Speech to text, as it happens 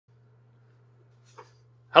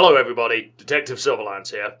Hello everybody, Detective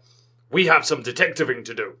Silverlance here. We have some detectiving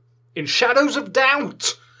to do. In Shadows of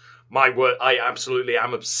Doubt! My word, I absolutely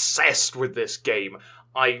am obsessed with this game.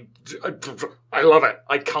 I love it.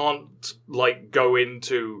 I can't, go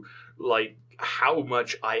into, how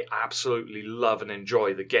much I absolutely love and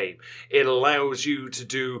enjoy the game. It allows you to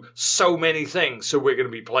do so many things, so we're going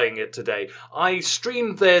to be playing it today. I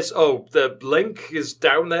streamed this, the link is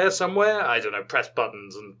down there somewhere. I don't know, press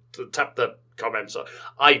buttons and tap the comments.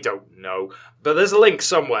 I don't know, but there's a link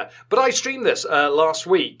somewhere. But I streamed this last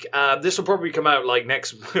week. This will probably come out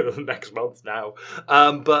next next month now.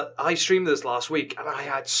 But I streamed this last week, and I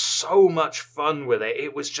had so much fun with it.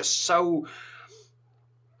 It was just so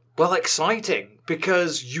exciting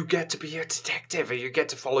because you get to be a detective and you get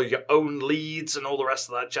to follow your own leads and all the rest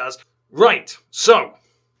of that jazz. Right, so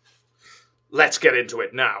let's get into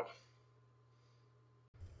it now.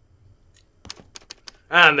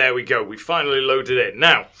 And there we go, we finally loaded in.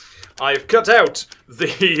 Now, I've cut out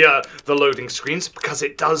the loading screens because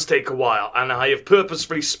it does take a while, and I have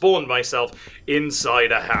purposefully spawned myself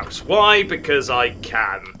inside a house. Why? Because I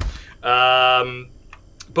can.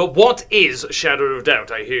 But what is Shadow of Doubt,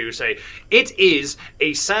 I hear you say? It is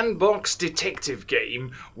a sandbox detective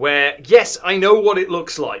game where, yes, I know what it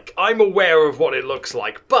looks like. I'm aware of what it looks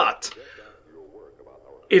like, but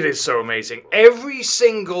it is so amazing. Every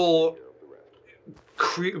single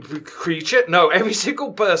creature, no, every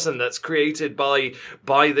single person that's created by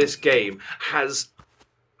this game has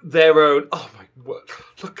their own, oh my word,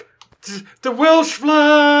 look, the Welsh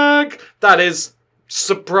flag! That is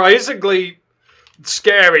surprisingly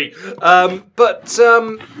scary. But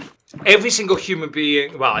every single human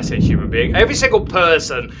being, well, I say human being, every single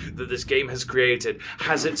person that this game has created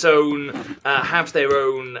has its own, have their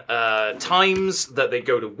own times that they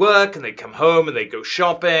go to work and they come home and they go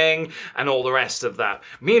shopping and all the rest of that.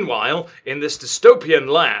 Meanwhile, in this dystopian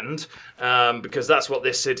land, because that's what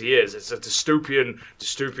this city is, it's a dystopian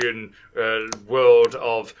world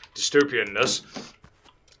of dystopianness,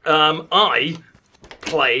 I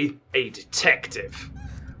play a detective.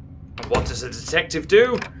 And what does a detective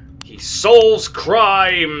do? He solves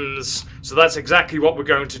crimes. So that's exactly what we're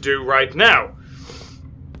going to do right now.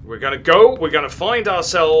 We're going to find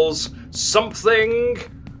ourselves something.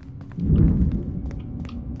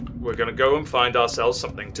 We're going to go and find ourselves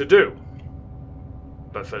something to do.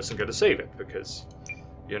 But first I'm going to save it because,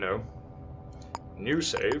 you know, new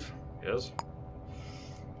save, yes.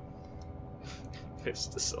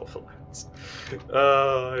 Mr. Silverlance.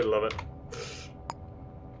 I love it.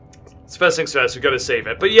 So first things first, we've got to save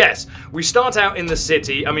it. But yes, we start out in the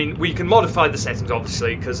city. I mean, we can modify the settings,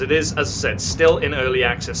 obviously, because it is, as I said, still in early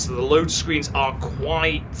access. So the load screens are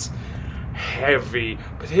quite heavy.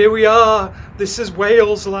 But here we are. This is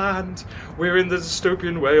Wales land. We're in the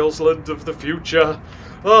dystopian Wales land of the future.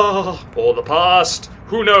 Oh, or the past.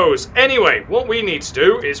 Who knows? Anyway, what we need to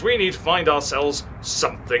do is we need to find ourselves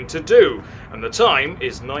something to do. And the time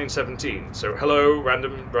is 9:17. So hello,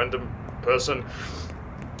 random person.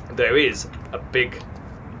 There is a big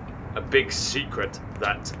secret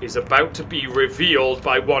that is about to be revealed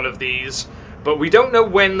by one of these, but we don't know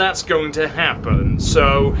when that's going to happen.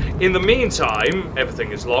 So in the meantime,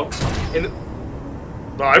 everything is locked.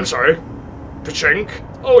 I'm sorry. Pachink.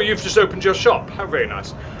 Oh, you've just opened your shop. How very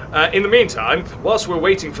nice. In the meantime, whilst we're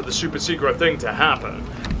waiting for the super secret thing to happen,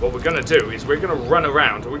 what we're going to do is we're going to run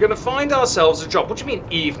around. We're going to find ourselves a job. What do you mean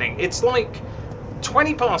evening? It's like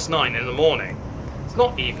 9:20 in the morning. It's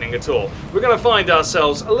not evening at all. We're going to find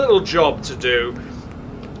ourselves a little job to do.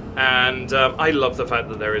 And I love the fact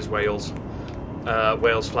that there is Wales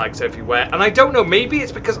flags everywhere. And I don't know, maybe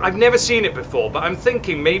it's because I've never seen it before, but I'm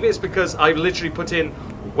thinking maybe it's because I've literally put in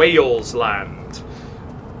Wales land.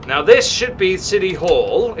 Now this should be City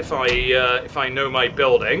Hall, if I know my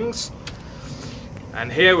buildings. And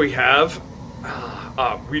here we have,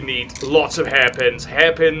 we need lots of hairpins.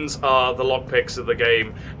 Hairpins are the lockpicks of the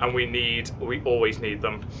game, and we always need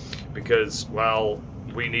them. Because, well,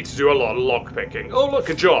 we need to do a lot of lockpicking. Oh look,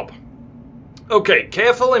 a job. Okay,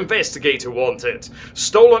 careful investigator wanted.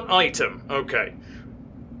 Stolen item, okay.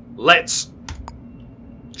 Let's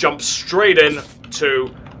jump straight in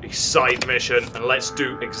to a side mission, and let's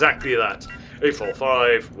do exactly that.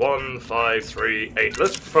 845-1538.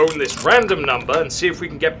 Let's phone this random number and see if we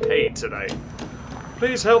can get paid today.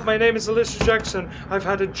 Please help, my name is Alyssa Jackson. I've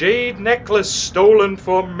had a jade necklace stolen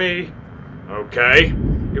from me. Okay.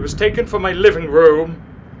 It was taken from my living room.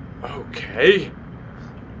 Okay.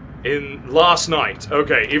 Last night.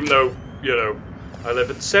 Okay, even though, you know, I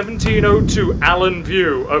live at 1702 Allen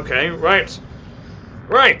View. Okay, right.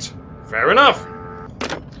 Right. Fair enough.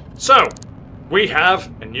 So, we have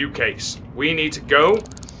a new case. We need to go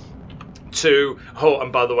to... Oh,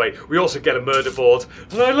 and by the way, we also get a murder board.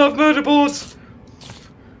 And I love murder boards!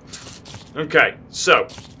 Okay, so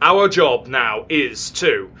our job now is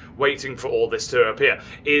to, waiting for all this to appear,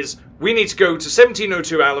 is we need to go to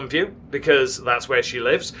 1702 Allen View, because that's where she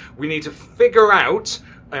lives. We need to figure out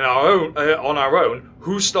on our own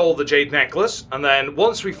who stole the jade necklace, and then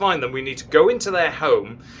once we find them, we need to go into their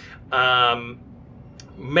home,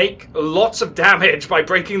 make lots of damage by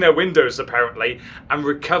breaking their windows, apparently, and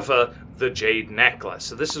recover the jade necklace.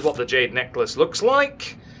 So this is what the jade necklace looks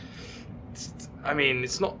like. I mean,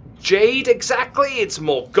 it's not jade exactly, it's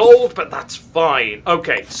more gold, but that's fine.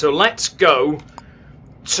 Okay, so let's go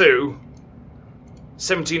to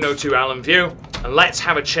 1702 Allen View, and let's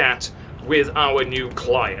have a chat with our new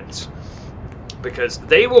client. Because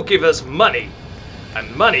they will give us money,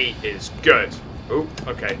 and money is good. Oh,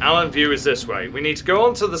 okay, Allen View is this way. We need to go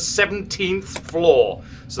on to the 17th floor.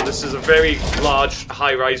 So this is a very large,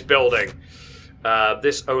 high-rise building.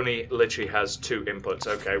 This only literally has 2 inputs.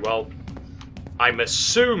 Okay, well, I'm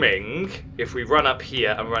assuming if we run up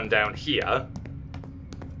here and run down here,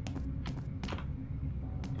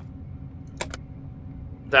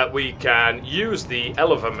 that we can use the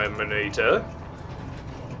elevator.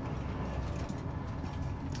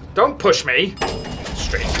 Don't push me,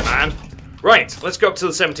 strange man. Right, let's go up to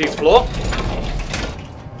the 17th floor.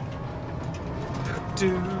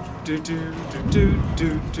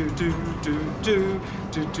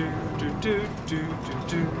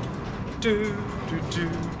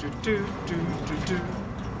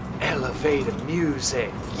 Elevator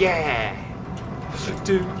music, yeah.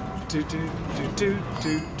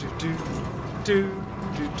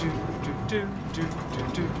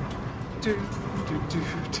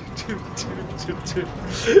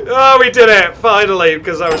 Oh, we did it finally,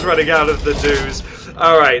 because I was running out of the do's.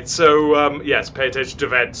 All right, so yes, pay attention to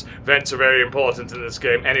vents. Vents are very important in this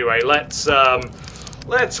game. Anyway, let's have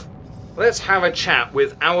a chat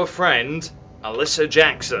with our friend Alyssa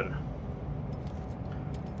Jackson.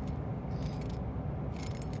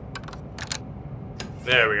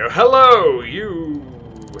 There we go. Hello, you.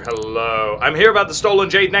 Hello. I'm here about the stolen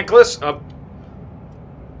jade necklace.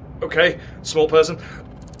 Okay, small person.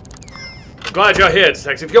 I'm glad you're here,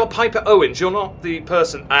 detective. You're Piper Owens. You're not the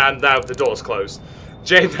person. And now the door's closed.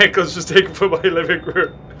 Jade necklace was taken from my living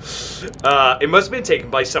room. It must have been taken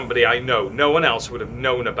by somebody I know. No one else would have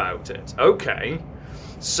known about it. Okay.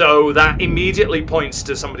 So that immediately points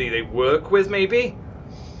to somebody they work with, maybe?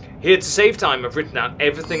 Here to save time, I've written out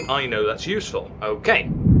everything I know that's useful.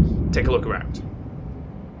 Okay. Take a look around.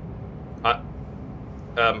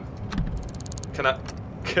 Can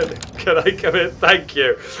I come in? Thank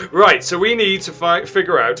you. Right, so we need to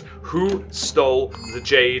figure out who stole the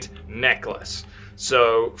jade necklace.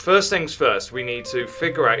 So, first things first, we need to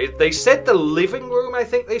figure out... They said the living room, I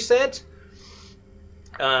think they said.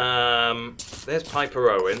 There's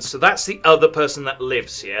Piper Owens. So that's the other person that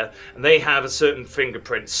lives here. And they have a certain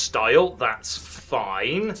fingerprint style. That's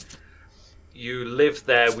fine. You live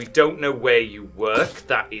there. We don't know where you work.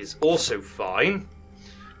 That is also fine.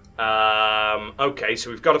 Okay,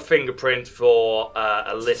 so we've got a fingerprint for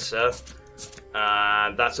Alyssa.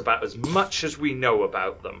 And that's about as much as we know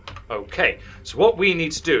about them. Okay, so what we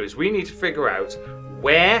need to do is we need to figure out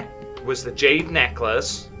where was the jade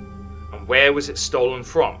necklace and where was it stolen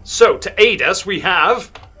from. So, to aid us, we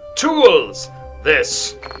have tools.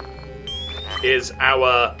 This is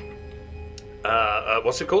our,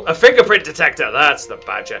 what's it called? A fingerprint detector. That's the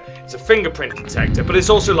badger. It's a fingerprint detector, but it's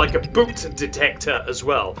also like a boot detector as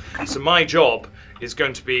well. So my job is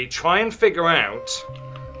going to be try and figure out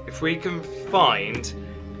if we can find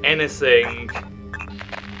anything,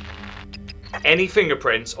 any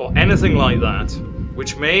fingerprints or anything like that,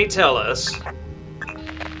 which may tell us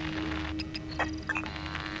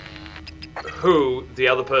who the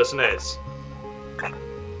other person is.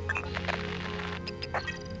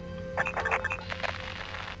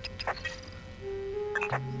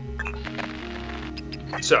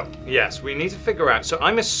 So, yes, we need to figure out. So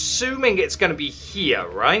I'm assuming it's going to be here,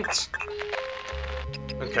 right?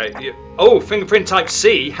 Okay. Oh, fingerprint type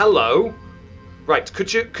C. Hello. Right.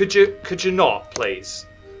 Could you not, please?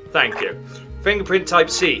 Thank you. Fingerprint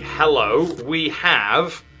type C. Hello. We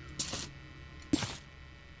have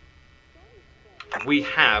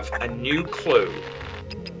a new clue.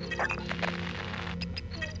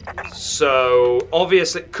 So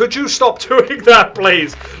obviously, could you stop doing that,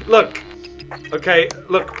 please? Look. Okay,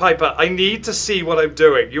 look, Piper. I need to see what I'm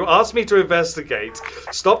doing. You asked me to investigate.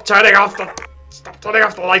 Stop turning off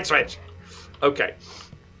the light switch. Okay.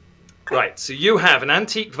 Right, so you have an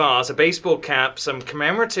antique vase, a baseball cap, some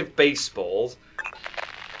commemorative baseballs.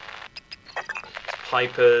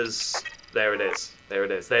 Piper's There it is. There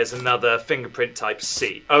it is. There's another fingerprint type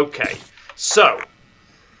C. Okay, so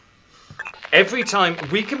every time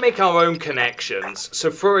we can make our own connections. So,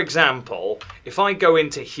 for example, if I go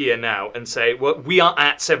into here now and say, well, we are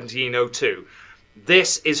at 1702.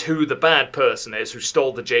 This is who the bad person is who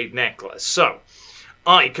stole the jade necklace. So,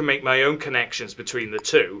 I can make my own connections between the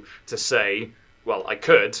two to say, well, I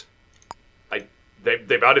could.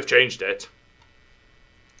 They might have changed it.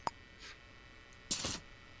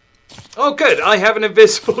 Oh, good. I have an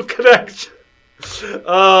invisible connection.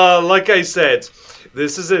 Like I said,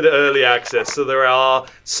 this is in early access, so there are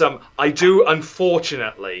some... I do,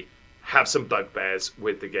 unfortunately, have some bugbears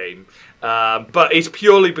with the game. But it's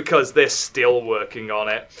purely because they're still working on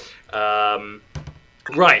it.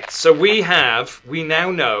 Right, so we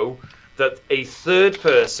now know that a third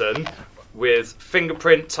person with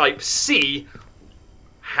fingerprint type C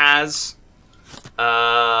has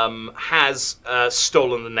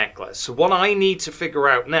stolen the necklace. So what I need to figure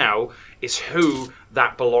out now is who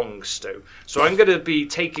that belongs to. So I'm going to be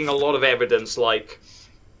taking a lot of evidence, like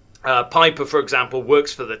Piper, for example,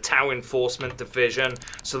 works for the Tau Enforcement Division.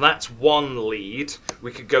 So that's one lead.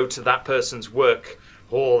 We could go to that person's work.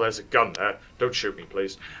 Oh, there's a gun there. Don't shoot me,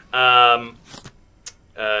 please.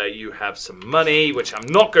 You have some money, which I'm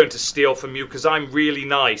not going to steal from you because I'm really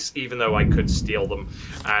nice, even though I could steal them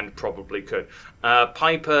and probably could.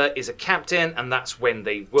 Piper is a captain, and that's when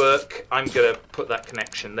they work. I'm going to put that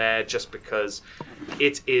connection there just because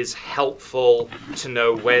it is helpful to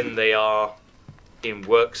know when they are in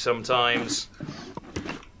work sometimes.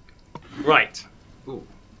 Right. Ooh.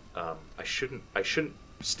 I shouldn't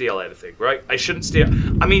steal anything, right? I shouldn't steal.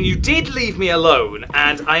 I mean, you did leave me alone,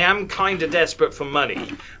 and I am kind of desperate for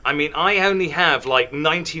money. I mean, I only have like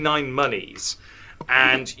 99 monies,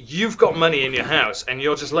 and you've got money in your house, and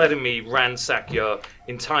you're just letting me ransack your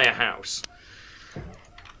entire house.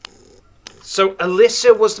 So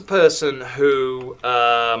Alyssa was the person who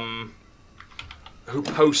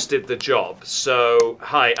posted the job. So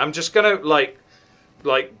hi, I'm just gonna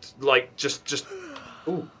just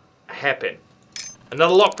ooh, a hairpin.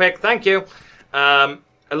 Another lockpick, thank you.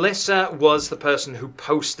 Alyssa was the person who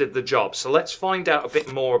posted the job, so let's find out a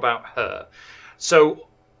bit more about her. So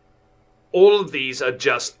all of these are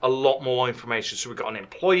just a lot more information. So we've got an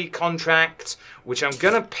employee contract, which I'm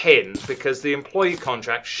going to pin because the employee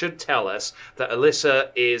contract should tell us that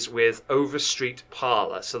Alyssa is with Overstreet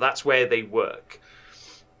Parlor, so that's where they work.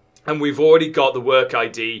 And we've already got the work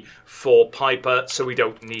ID for Piper, so we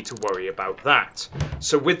don't need to worry about that.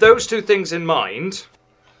 So with those two things in mind,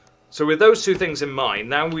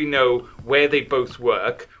 now we know where they both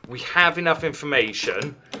work. We have enough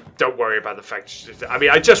information. Don't worry about the fact. I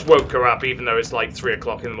mean, I just woke her up, even though it's like 3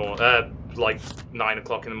 o'clock in the morning, like 9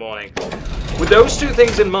 o'clock in the morning. With those two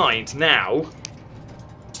things in mind, now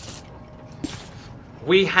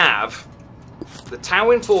we have the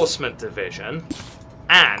Tau Enforcement Division.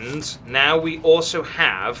 And now we also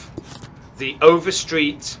have the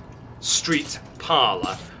Overstreet Street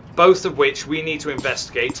Parlor, both of which we need to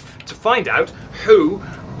investigate to find out who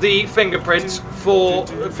the fingerprint for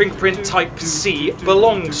fingerprint type C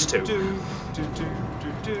belongs to.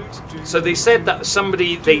 So they said that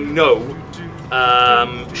somebody they know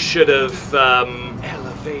should have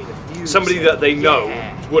somebody that they know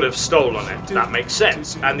would have stolen it. That makes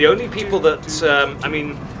sense. And the only people that I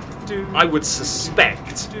mean, I would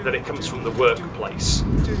suspect that it comes from the workplace.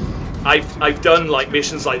 I've done like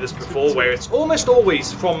missions like this before where it's almost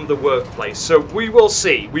always from the workplace. So we will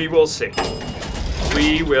see. We will see.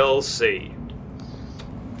 We will see.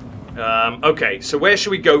 Okay, so where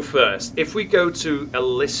should we go first? If we go to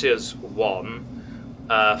Alyssa's one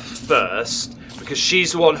first, because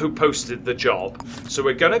she's the one who posted the job. So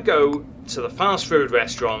we're going to go to the fast food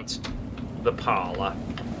restaurant, the parlor.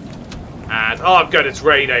 And, oh good, it's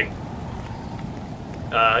raining.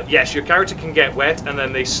 Yes, your character can get wet and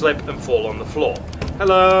then they slip and fall on the floor.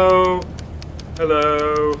 Hello?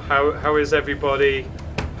 Hello? How is everybody?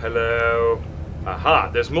 Hello? Aha,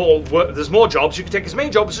 there's more jobs. You can take as many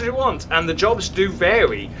jobs as you want. And the jobs do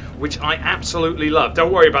vary, which I absolutely love.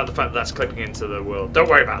 Don't worry about the fact that that's clipping into the world. Don't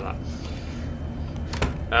worry about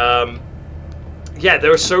that. Yeah,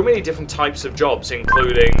 there are so many different types of jobs,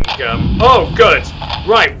 including... oh, good!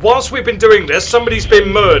 Right, whilst we've been doing this, somebody's been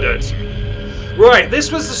murdered. Right,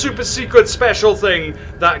 this was the super secret special thing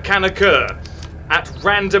that can occur at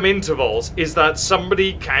random intervals, is that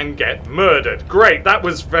somebody can get murdered. Great, that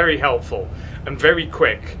was very helpful and very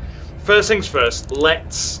quick. First things first,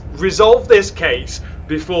 let's resolve this case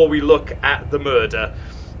before we look at the murder.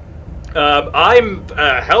 I'm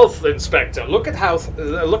a health inspector. Look at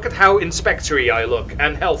how inspectory I look,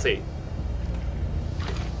 and healthy.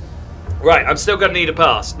 Right, I'm still going to need a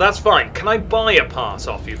pass. That's fine. Can I buy a pass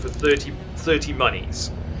off you for 30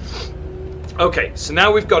 monies? Okay, so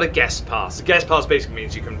now we've got a guest pass. A guest pass basically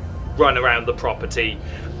means you can run around the property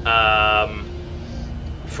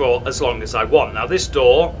for as long as I want. Now, this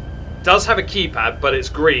door does have a keypad, but it's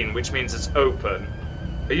green, which means it's open.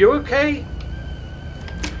 Are you okay?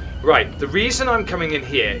 Right, the reason I'm coming in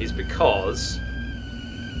here is because...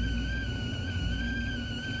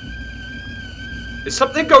 Is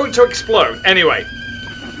something going to explode? Anyway,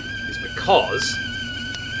 it's because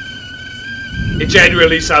it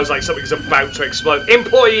genuinely sounds like something's about to explode.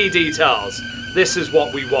 Employee details. This is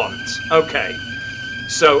what we want. Okay.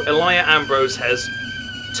 So, Elia Ambrose has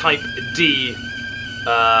type D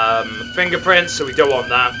fingerprints, so we don't want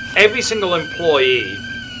that. Every single employee...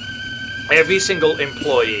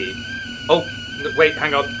 Oh, wait,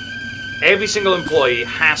 hang on. Every single employee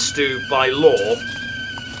has to, by law...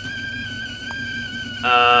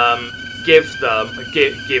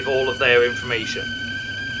 give all of their information.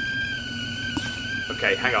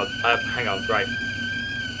 Okay, hang on, right.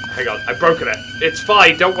 Hang on, I've broken it. It's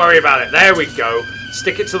fine, don't worry about it. There we go.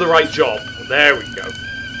 Stick it to the right job. There we go.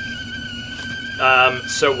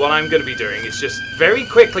 So what I'm going to be doing is just very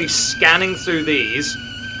quickly scanning through these.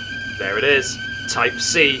 There it is. Type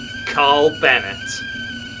C, Carl Bennett.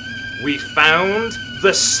 We found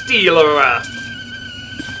the stealer.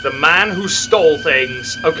 The man who stole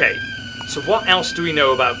things. Okay, so what else do we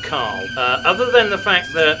know about Carl? Other than the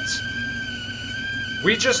fact that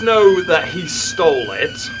we just know that he stole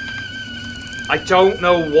it. I don't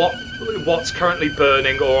know what's currently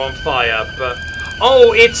burning or on fire, but...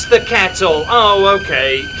 Oh, it's the kettle! Oh,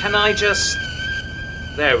 okay. Can I just...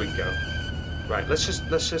 There we go. Right, let's just,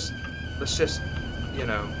 you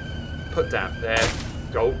know, put down. There.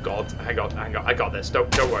 Oh, God. Hang on. I got this.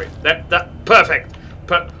 Don't worry. Perfect.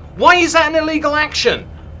 But why is that an illegal action?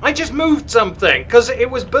 I just moved something because it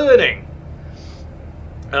was burning.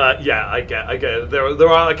 Yeah, I get it. There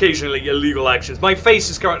are occasionally illegal actions. My face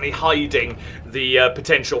is currently hiding the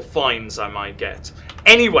potential fines I might get.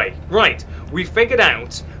 Anyway, right, we figured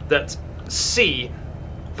out that C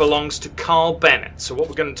belongs to Carl Bennett. So what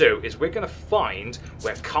we're going to do is we're going to find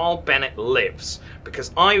where Carl Bennett lives.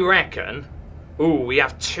 Because I reckon... Ooh, we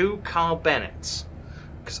have 2 Carl Bennetts.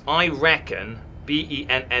 Because I reckon...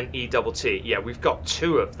 B-E-N-N-E-T-T. Yeah, we've got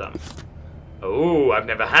 2 of them. Oh, I've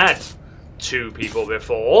never had 2 people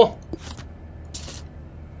before.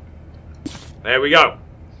 There we go.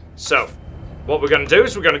 So, what we're going to do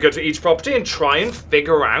is we're going to go to each property and try and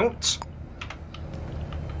figure out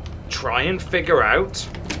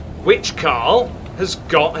which Carl has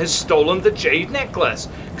stolen the Jade necklace.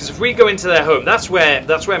 Because if we go into their home, that's where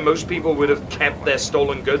most people would have kept their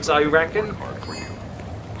stolen goods, I reckon.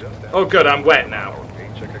 Oh good, I'm wet now.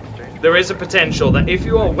 There is a potential that if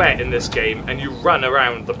you are wet in this game and you run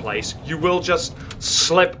around the place, you will just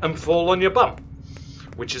slip and fall on your bum,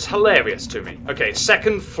 which is hilarious to me. Okay,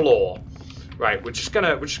 2nd floor. Right, we're just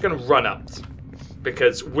gonna run up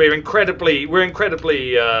because we're incredibly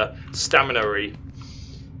stamina-y.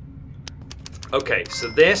 Okay, so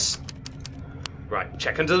this. Right,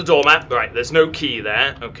 check under the doormat. Right, there's no key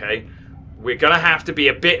there. Okay, we're gonna have to be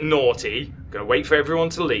a bit naughty. Gonna wait for everyone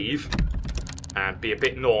to leave and be a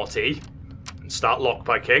bit naughty and start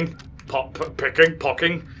lockpicking,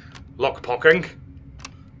 lockpocking.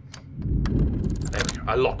 There we go.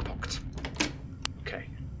 I lockpocked. Okay.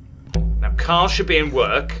 Now Carl should be in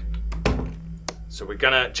work, so we're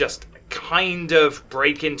gonna just kind of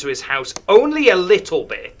break into his house only a little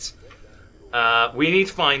bit. We need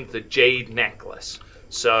to find the Jade necklace.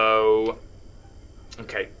 So,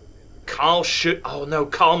 okay. Carl should... Oh no,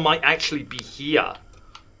 Carl might actually be here.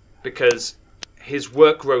 Because his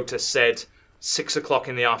work rota said 6 o'clock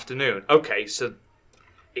in the afternoon. Okay, so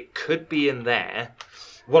it could be in there.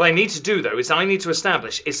 What I need to do though is I need to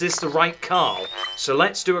establish, is this the right Carl? So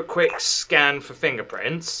let's do a quick scan for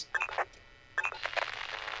fingerprints.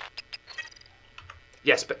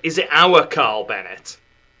 Yes, but is it our Carl Bennett?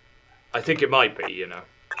 I think it might be, you know.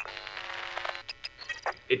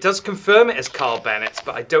 It does confirm it as Carl Bennett's,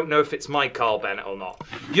 but I don't know if it's my Carl Bennett or not.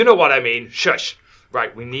 You know what I mean. Shush.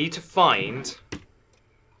 Right, we need to find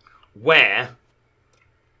where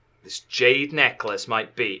this Jade necklace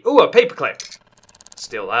might be. Ooh, a paperclip.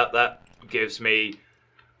 Steal that. That gives me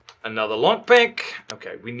another lockpick.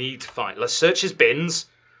 Okay, we need to find... Let's search his bins.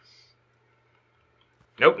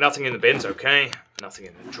 Nope, nothing in the bins. Okay, nothing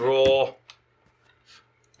in the drawer.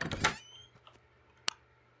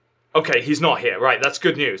 Okay, he's not here. Right, that's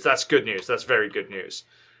good news. That's good news. That's very good news.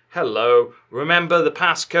 Hello. Remember the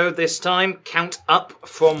passcode this time? Count up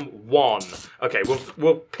from 1. Okay,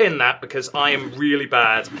 we'll pin that because I am really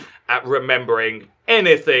bad at remembering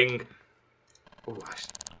anything. Oh, I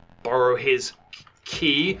should borrow his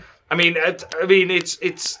key. I mean,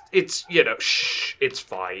 it's you know, shh, it's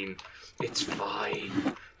fine. It's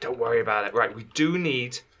fine. Don't worry about it. Right, we do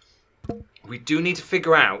need to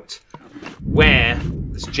figure out where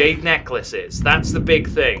this jade necklace is. That's the big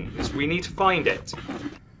thing. Is we need to find it.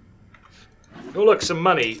 Oh look, some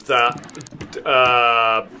money that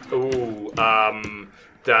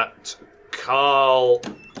that Carl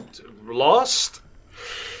lost.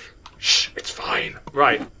 Shh, it's fine.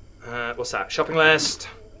 Right. What's that? Shopping list.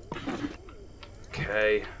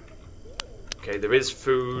 Okay. Okay, there is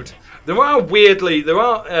food. There are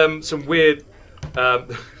some weird. I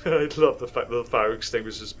love the fact that the fire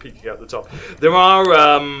extinguisher is peeking out the top. There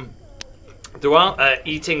are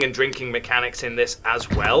eating and drinking mechanics in this as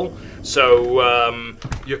well. So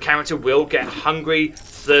your character will get hungry,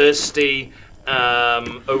 thirsty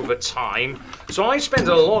over time. So I spend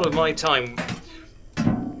a lot of my time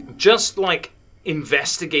just like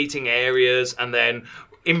investigating areas, and then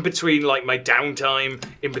in between like my downtime,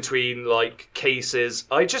 in between like cases,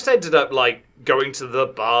 I just ended up like going to the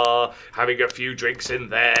bar, having a few drinks in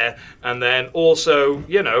there, and then also,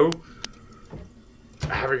 you know,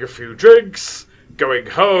 having a few drinks, going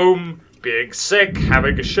home, being sick,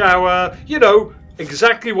 having a shower, you know,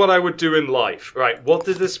 exactly what I would do in life. Right, what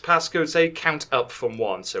did this passcode say? Count up from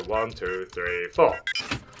 1. So 1, 2, 3, 4.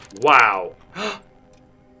 Wow.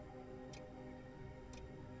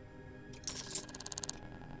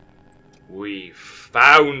 We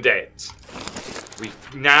found it.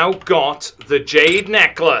 We've now got the jade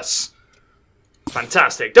necklace.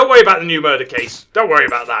 Fantastic. Don't worry about the new murder case. Don't worry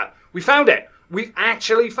about that. We found it. We've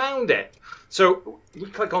actually found it. So we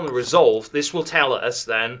click on the resolve. This will tell us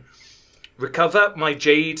then, recover my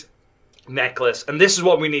jade necklace. And this is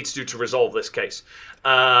what we need to do to resolve this case.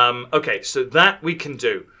 Okay, so that we can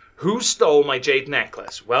do. Who stole my jade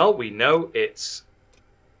necklace? Well, we know it's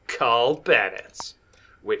Carl Bennett,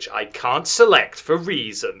 which I can't select for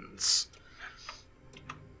reasons.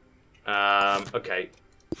 Okay.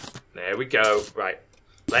 There we go. Right.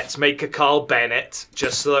 Let's make a Carl Bennett,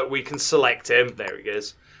 just so that we can select him. There he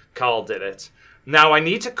is. Carl did it. Now I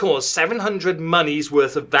need to cause 700 money's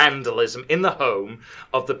worth of vandalism in the home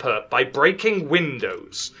of the perp by breaking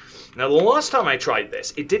windows. Now the last time I tried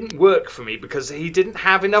this, it didn't work for me because he didn't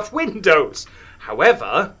have enough windows.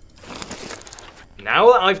 However,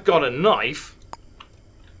 now that I've got a knife,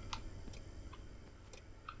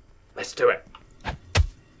 let's do it.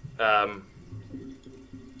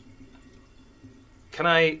 Can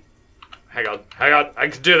I... Hang on, I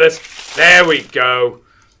can do this. There we go.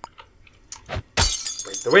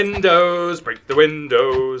 Break the windows, break the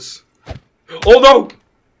windows. Oh no!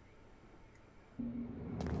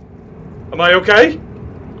 Am I okay?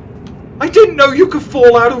 I didn't know you could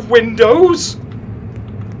fall out of windows!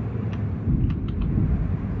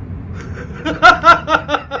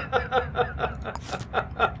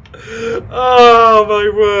 Oh my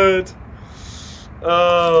word.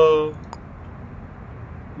 Oh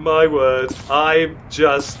my word. I'm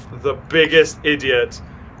just the biggest idiot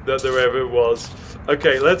that there ever was.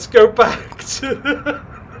 Okay, let's go back to...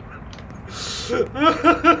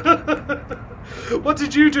 What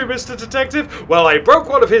did you do, Mr. Detective? Well, I broke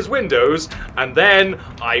one of his windows, and then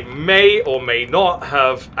I may or may not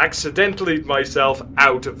have accidentally myself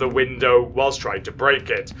out of the window whilst trying to break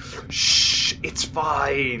it. Shh, it's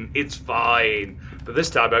fine, it's fine. But this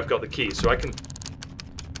time I've got the key, so I can...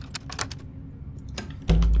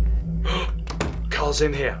 Carl's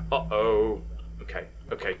in here. Uh-oh. Okay,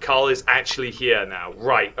 okay, Carl is actually here now.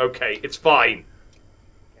 Right, okay, it's fine.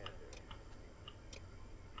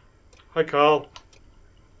 Hi, Carl.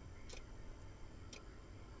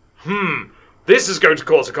 This is going to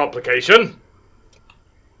cause a complication.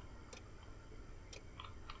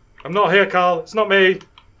 I'm not here, Carl. It's not me.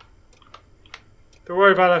 Don't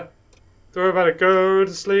worry about it. Don't worry about it. Go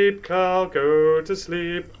to sleep, Carl. Go to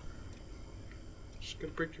sleep. Just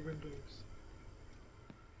gonna break your windows.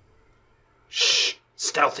 Shh.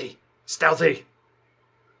 Stealthy. Stealthy.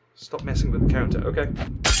 Stop messing with the counter. Okay.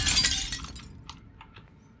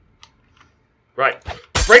 Right.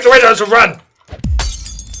 Break the windows and run!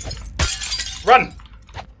 Run!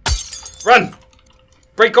 Run!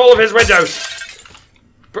 Break all of his windows!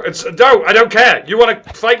 No, I don't care. You want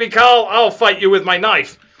to fight me, Carl? I'll fight you with my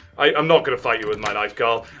knife. I'm not going to fight you with my knife,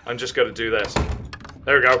 Carl. I'm just going to do this.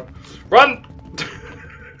 There we go. Run!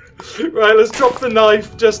 Right, let's drop the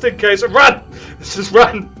knife just in case. Run! Let's just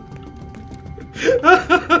run!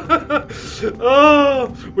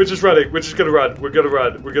 Oh, we're just running. We're just gonna run. We're gonna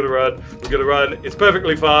run. We're gonna run. We're gonna run. It's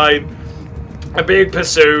perfectly fine. I'm being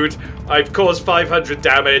pursued. I've caused 500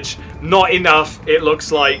 damage. Not enough, it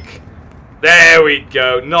looks like. There we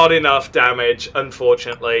go. Not enough damage,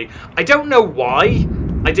 unfortunately. I don't know why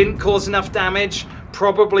I didn't cause enough damage.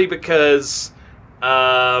 Probably because...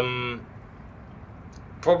 probably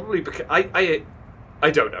because... I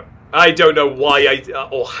don't know. I don't know why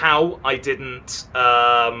or how I didn't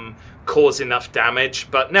cause enough damage,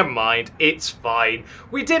 but never mind, it's fine.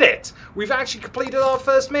 We did it! We've actually completed our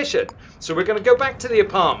first mission. So we're going to go back to the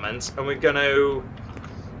apartment, and we're going to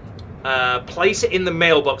place it in the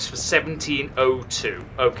mailbox for 1702.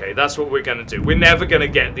 Okay, that's what we're going to do. We're never going to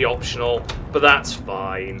get the optional, but that's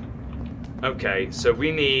fine. Okay, so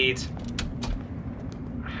we need...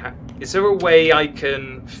 Is there a way I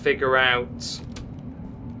can figure out...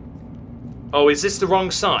 Oh, is this the wrong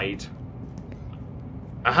side?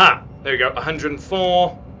 Aha! There we go. 104.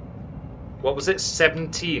 What was it?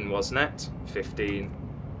 17, wasn't it? 15.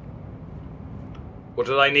 What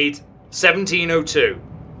did I need? 1702.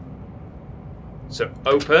 So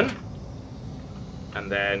open.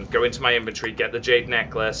 And then go into my inventory, get the jade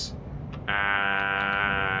necklace.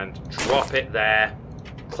 And drop it there.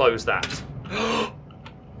 Close that. I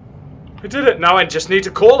did it! Now I just need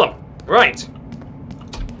to call them. Right.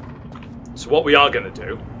 So what we are going to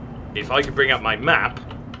do, if I can bring up my map,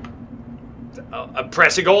 I'm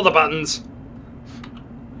pressing all the buttons.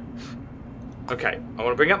 Okay, I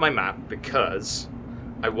want to bring up my map because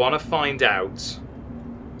I want to find out.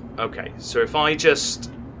 Okay, so if I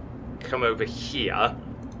just come over here,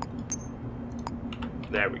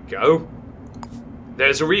 there we go.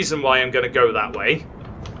 There's a reason why I'm going to go that way.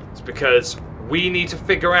 It's because we need to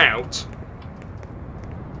figure out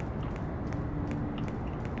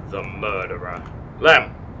the murderer.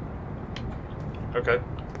 Lem. Okay.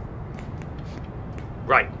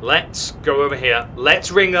 Right, let's go over here.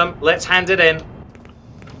 Let's ring them. Let's hand it in.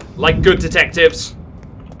 Like good detectives.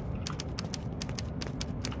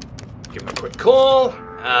 Give them a quick call.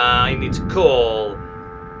 I need to call...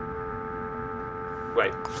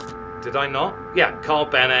 Wait. Did I not? Yeah, Carl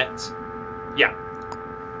Bennett. Yeah.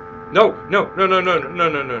 No, no, no, no, no, no, no,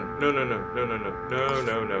 no, no, no, no, no, no, no, no,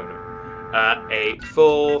 no, no, no. 8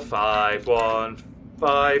 4 5 1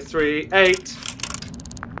 5 3 8.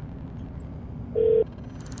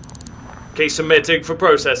 Case submitting for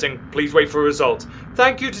processing. Please wait for a result.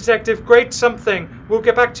 Thank you, detective. Great something. We'll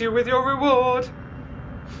get back to you with your reward.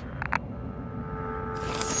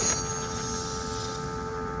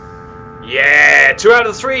 Yeah, 2 out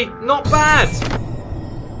of 3. Not bad.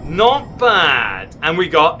 Not bad. And we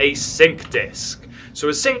got a sync disc. So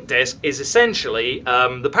a sync disc is essentially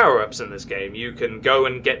the power-ups in this game. You can go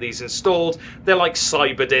and get these installed. They're like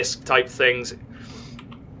cyber disc type things.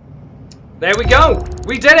 There we go.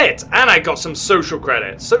 We did it. And I got some social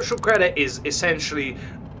credit. Social credit is essentially...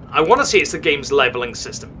 I want to say it's the game's leveling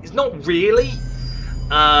system. It's not really.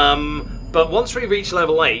 But once we reach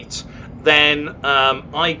level 8, then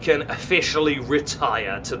I can officially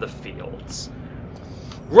retire to the fields.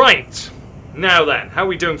 Right. Now then, how are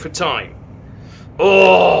we doing for time?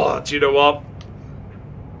 Oh, do you know what?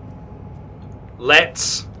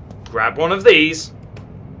 Let's grab one of these,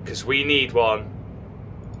 because we need one.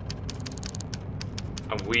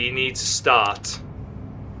 And we need to start.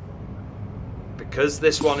 Because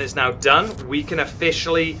this one is now done, we can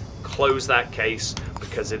officially close that case,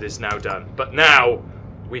 because it is now done. But now,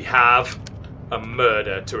 we have a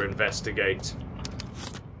murder to investigate.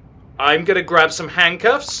 I'm going to grab some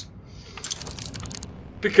handcuffs.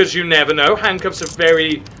 Because you never know. Handcuffs are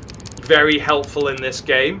very, very helpful in this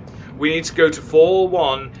game. We need to go to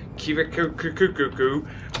 401 Kirikukukuku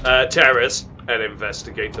Terrace and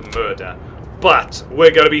investigate the murder. But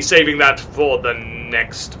we're going to be saving that for the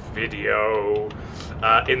next video.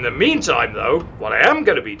 In the meantime, though, what I am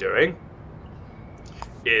going to be doing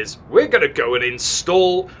is we're going to go and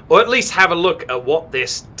install, or at least have a look at what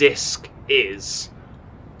this disc is.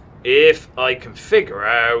 If I can figure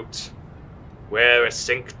out where a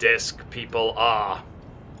sync disc people are.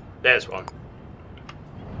 There's one.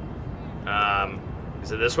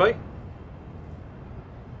 Is it this way?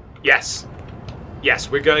 Yes. Yes,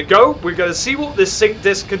 we're going to go. We're going to see what this sync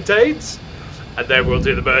disc contains. And then we'll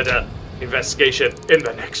do the murder investigation in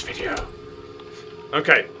the next video.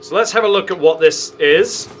 Okay, so let's have a look at what this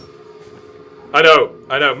is. I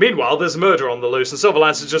know. Meanwhile, there's a murder on the loose, and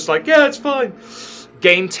Silverlance is just like, yeah, it's fine.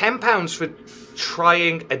 Gain £10 for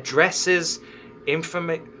trying addresses,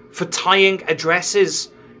 tying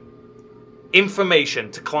addresses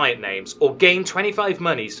information to client names, or gain 25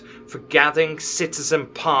 monies for gathering citizen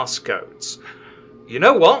passcodes. you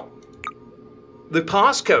know what? The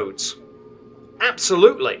passcodes.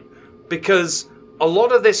 Absolutely. Because a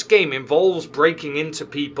lot of this game involves breaking into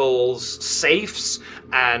people's safes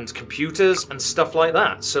and computers and stuff like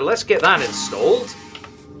that. So let's get that installed.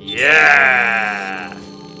 Yeah!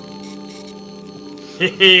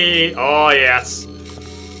 Oh, yes.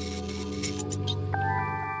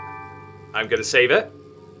 I'm going to save it.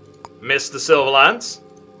 Mr. Silverlance.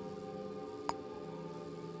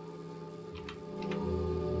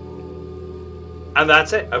 And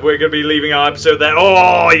that's it. And we're going to be leaving our episode there.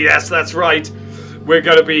 Oh, yes, that's right. We're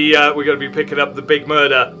going to be picking up the big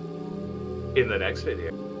murder in the next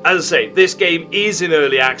video. As I say, this game is in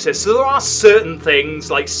early access, so there are certain things,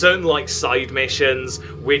 like certain side missions,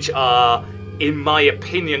 which are, in my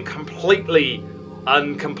opinion, completely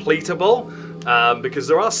uncompletable. Because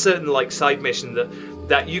there are certain side missions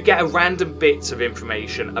that you get a random bits of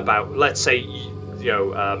information about. Let's say,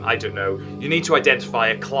 I don't know, you need to identify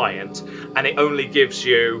a client, and it only gives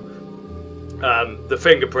you the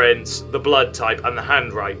fingerprints, the blood type, and the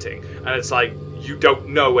handwriting, and it's like you don't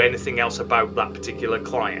know anything else about that particular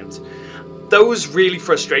client. Those really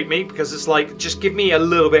frustrate me because it's like, just give me a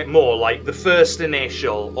little bit more, like the first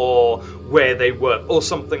initial or where they work or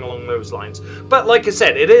something along those lines. But like I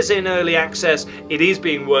said, it is in early access. It is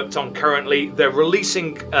being worked on currently. They're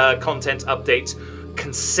releasing content updates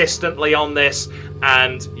consistently on this,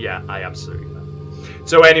 and yeah, I absolutely love it.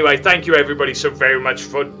 So anyway, thank you everybody so very much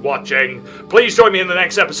for watching. Please join me in the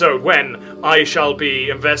next episode when I shall be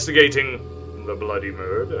investigating the bloody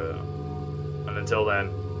murder. And until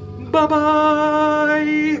then,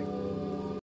 bye-bye!